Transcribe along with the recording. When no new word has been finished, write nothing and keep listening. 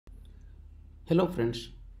Hello friends,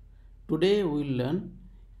 today we will learn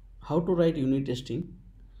how to write unit testing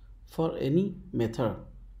for any method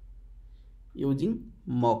using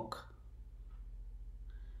mock.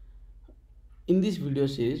 In this video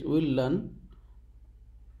series we will learn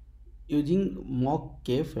using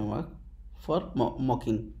mockk framework for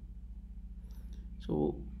mocking.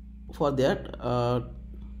 So for that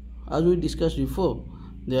as we discussed before,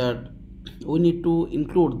 that we need to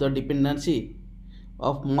include the dependency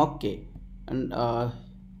of mockk, and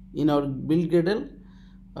in our build gradle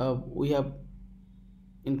we have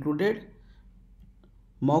included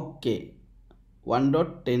mockk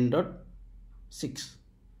 1.10.6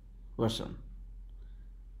 version.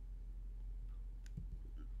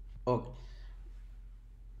 Okay,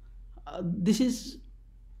 this is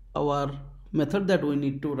our method that we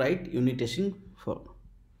need to write unit testing for.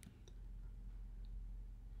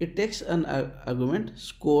 It takes an argument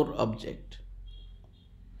score object,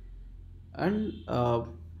 and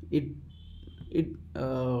it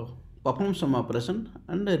performs some operation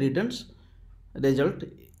and returns result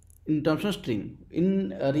in terms of string.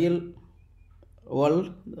 In a real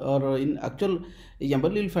world or in actual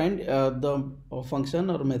example, you will find the function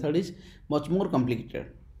or method is much more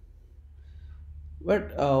complicated,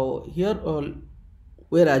 but here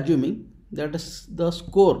we are assuming that the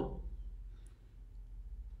score,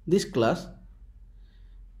 this class,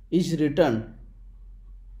 is returned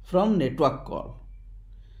from network call,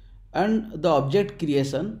 and the object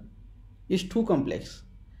creation is too complex.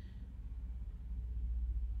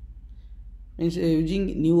 Means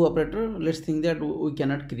using new operator, let's think that we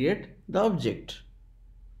cannot create the object.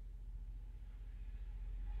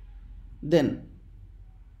 Then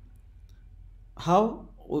how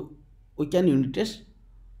we can unit test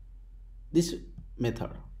this method?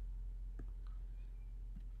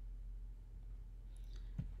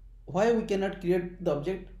 Why we cannot create the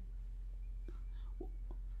object?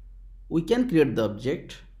 We can create the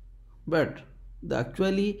object, but the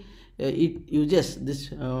actually it uses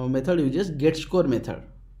this method uses getScore method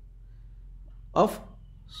of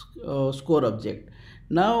score object.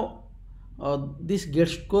 Now this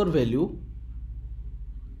getScore value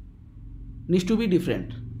needs to be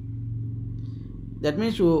different. That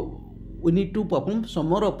means we need to perform some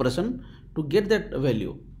more operation to get that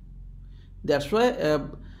value. That's why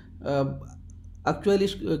actually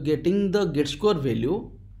getting the getScore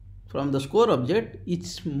value from the score object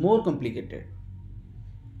is more complicated.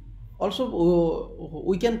 Also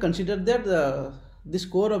we can consider that this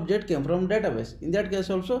score object came from database. In that case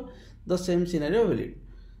also the same scenario valid.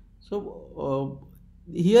 So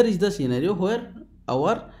here is the scenario where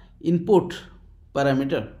our input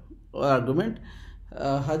parameter or argument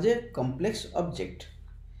has a complex object.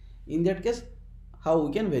 In that case, how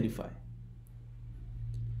we can verify?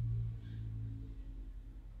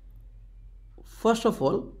 First of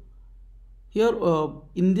all, here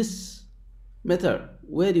in this method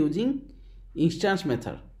we are using instance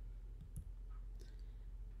method.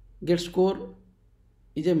 GetScore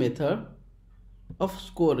is a method of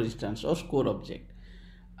score instance or score object,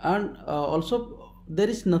 and also there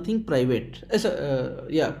is nothing private.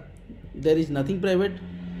 There is nothing private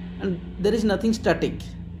and there is nothing static.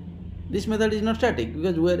 This method is not static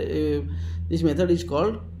because this method is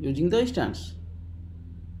called using the instance.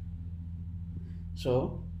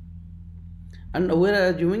 So, and we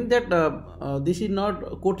are assuming that this is not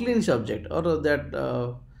Kotlin's object or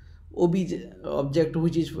that OBJ object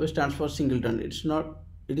which is stands for singleton. It's not.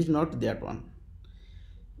 It is not that one.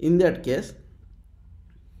 In that case,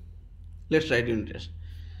 let's write unit test.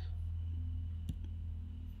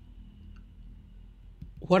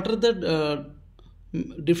 What are the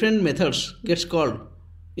different methods gets called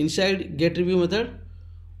inside getReview method?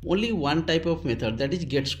 Only one type of method, that is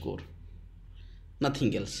getScore,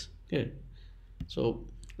 nothing else. Okay, so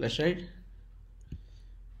let's write.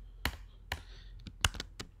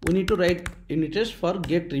 We need to write unit test for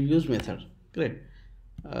getReviews method. Great.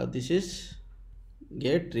 This is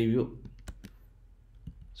getReview.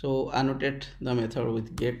 So annotate the method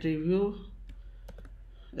with getReview.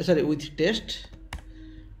 Sorry, with test,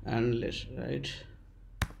 and let's write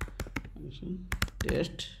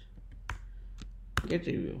test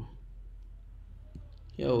getReview.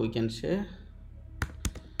 Here we can say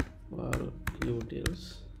well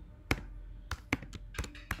utils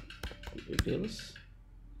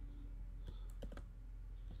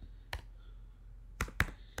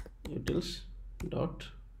dot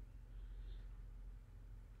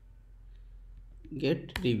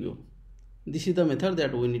getReview. This is the method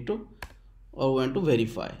that we need to or want to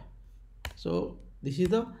verify. So this is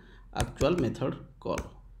the actual method call,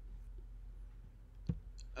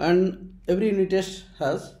 and every unit test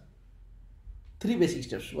has three basic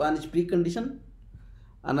steps. One is precondition,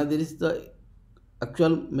 another is the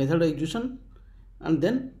actual method execution, and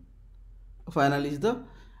then final is the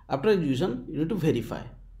after execution you need to verify.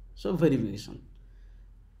 So verification.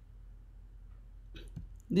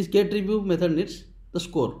 This get review method needs the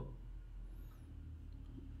score.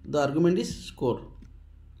 The argument is score.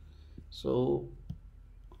 So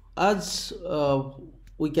as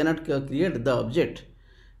we cannot create the object,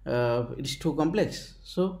 it is too complex.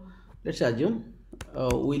 So let's assume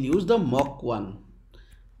we'll use the mock one.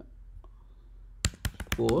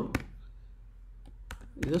 Score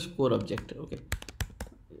is a score object. Okay,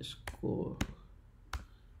 score.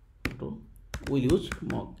 We'll use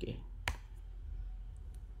mockk.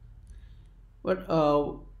 But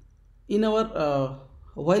in our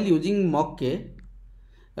while using mockk,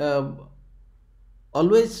 uh,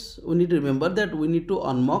 always we need to remember that we need to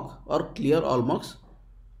unmock or clear all mocks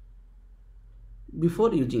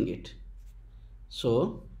before using it.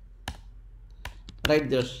 So write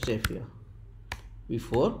the step here: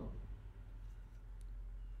 before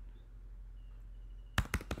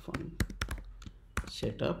fun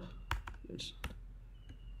setup, let's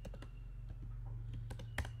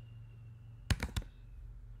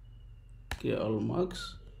clear all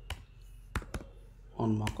mocks,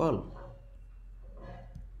 unmock all.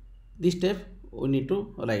 This step we need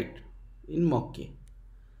to write in mockk,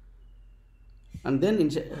 and then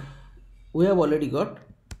inside we have already got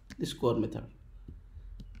the score method,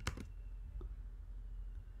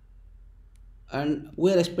 and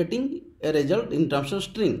we are expecting a result in terms of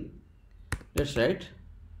string. Let's write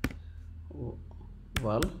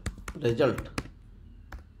val result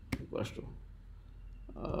equals to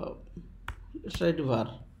let's write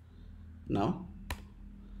var. Now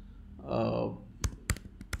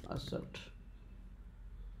assert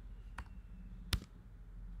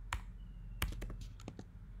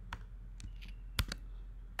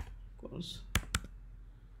equals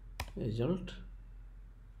result,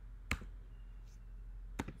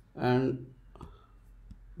 and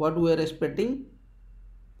what we are expecting,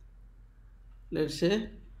 let's say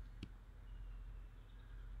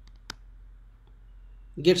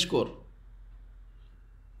get score.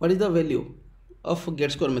 What is the value of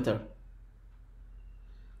get score method?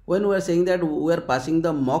 When we are saying that we are passing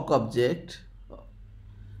the mock object,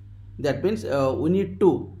 that means we need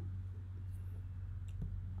to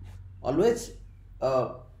always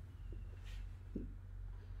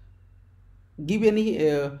give any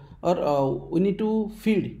or we need to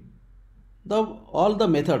feed the all the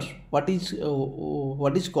methods what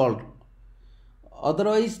is called.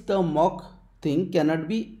 Otherwise the mock thing cannot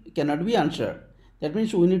be answered. That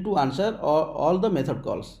means we need to answer all the method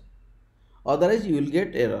calls, otherwise you will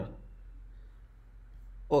get error.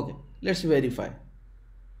 Okay, let's verify.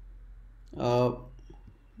 uh,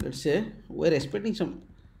 let's say we're expecting some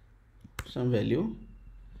value.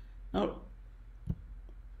 Now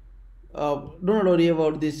do not worry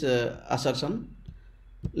about this assertion.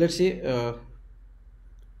 Let's see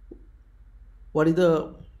what is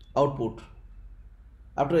the output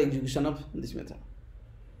after execution of this method.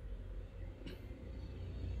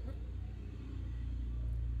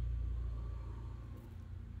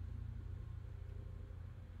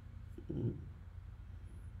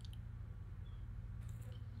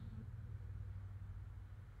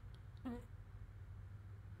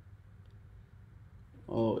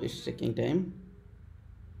 Oh, it's taking time.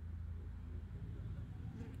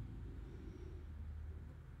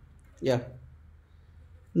 Yeah,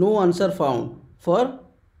 no answer found for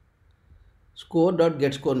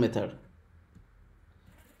score.getScore method.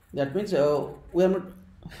 That means we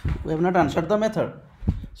have not answered the method.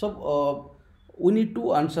 So we need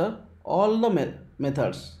to answer all the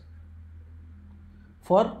methods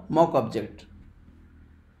for mock object.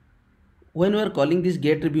 When we are calling this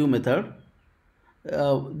get review method,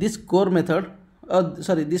 this core method,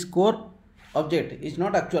 this core object is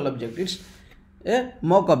not actual object, it's a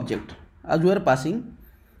mock object as we are passing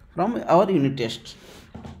from our unit test.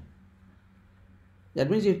 That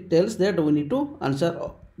means it tells that we need to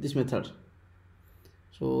answer this method.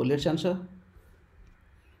 So let's answer.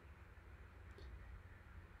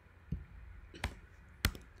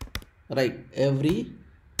 Right, every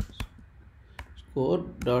score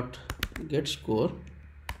dot get score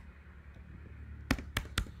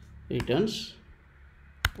returns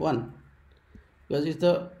 1 because it's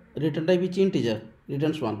the return type is integer,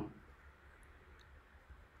 returns 1.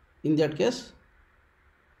 In that case,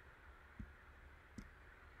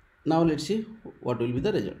 now let's see what will be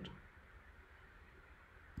the result.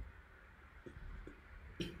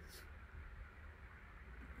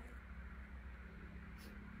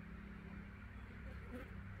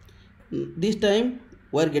 this time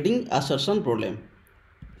we are getting assertion problem.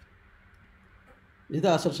 This is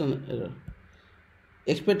the assertion error.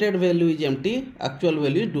 Expected value is empty, actual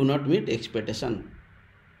values do not meet expectation.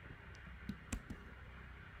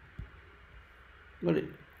 But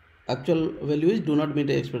actual values do not meet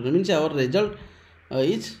expectation means our result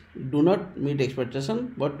is do not meet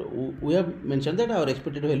expectation, but we have mentioned that our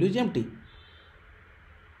expected value is empty.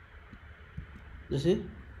 You see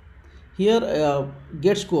here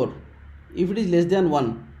get score, if it is less than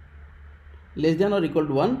 1, less than or equal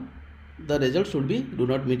to 1, the result should be do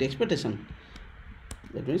not meet expectation.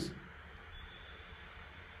 That means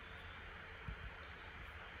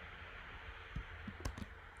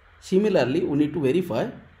similarly we need to verify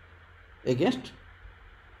against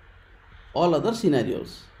all other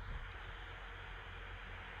scenarios.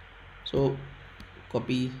 So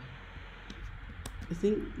copy this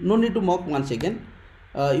thing, no need to mock once again.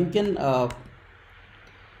 You can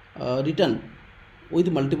return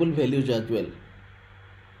with multiple values as well,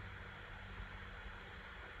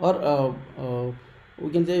 or we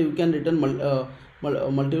can say you can return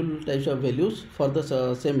multiple types of values for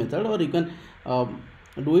the same method, or you can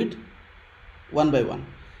do it one by one.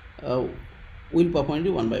 We'll perform it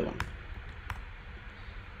one by one.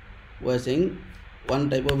 We are saying one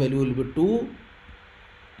type of value will be 2.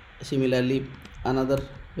 Similarly, another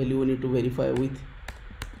value we need to verify with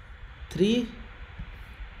 3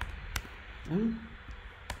 and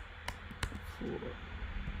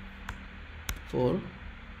 4.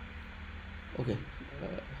 Okay.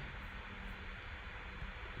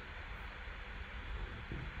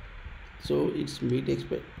 So it's meet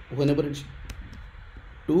expect. Whenever it's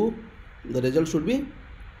 2, the result should be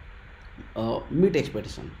meet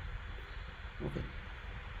expectation. Okay.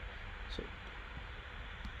 So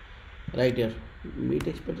right here meet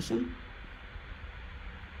expectation.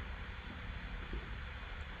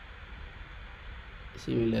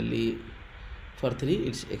 Similarly for 3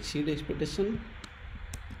 it's exceed expectation.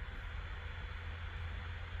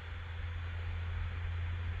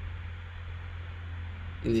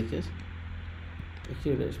 In this case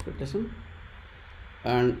exceed expectation,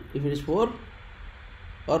 and if it is 4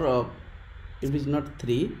 or if it is not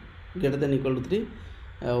 3 greater than equal to 3,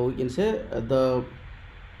 we can say the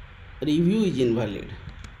review is invalid.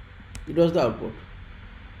 It was the output,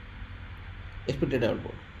 expected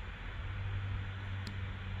output.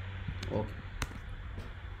 Okay.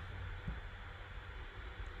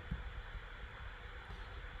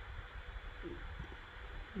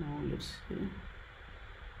 Now let's see.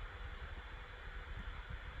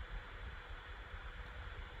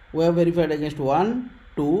 We have verified against 1,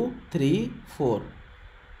 2, 3, 4,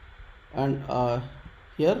 and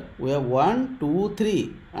here we have 1, 2,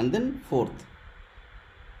 3 and then 4th.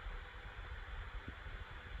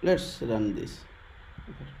 Let's run this.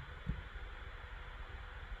 Okay.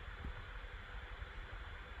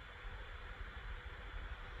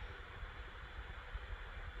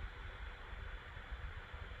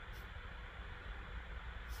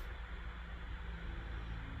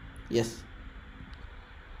 Yes.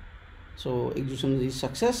 So execution is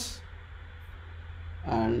success,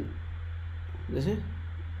 and this is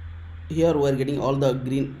here we are getting all the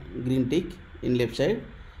green tick in left side.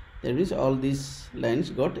 That means all these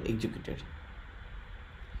lines got executed.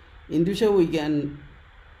 In this way we can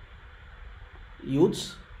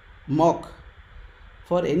use mock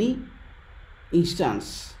for any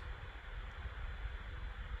instance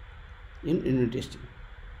in unit testing.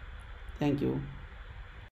 Thank you.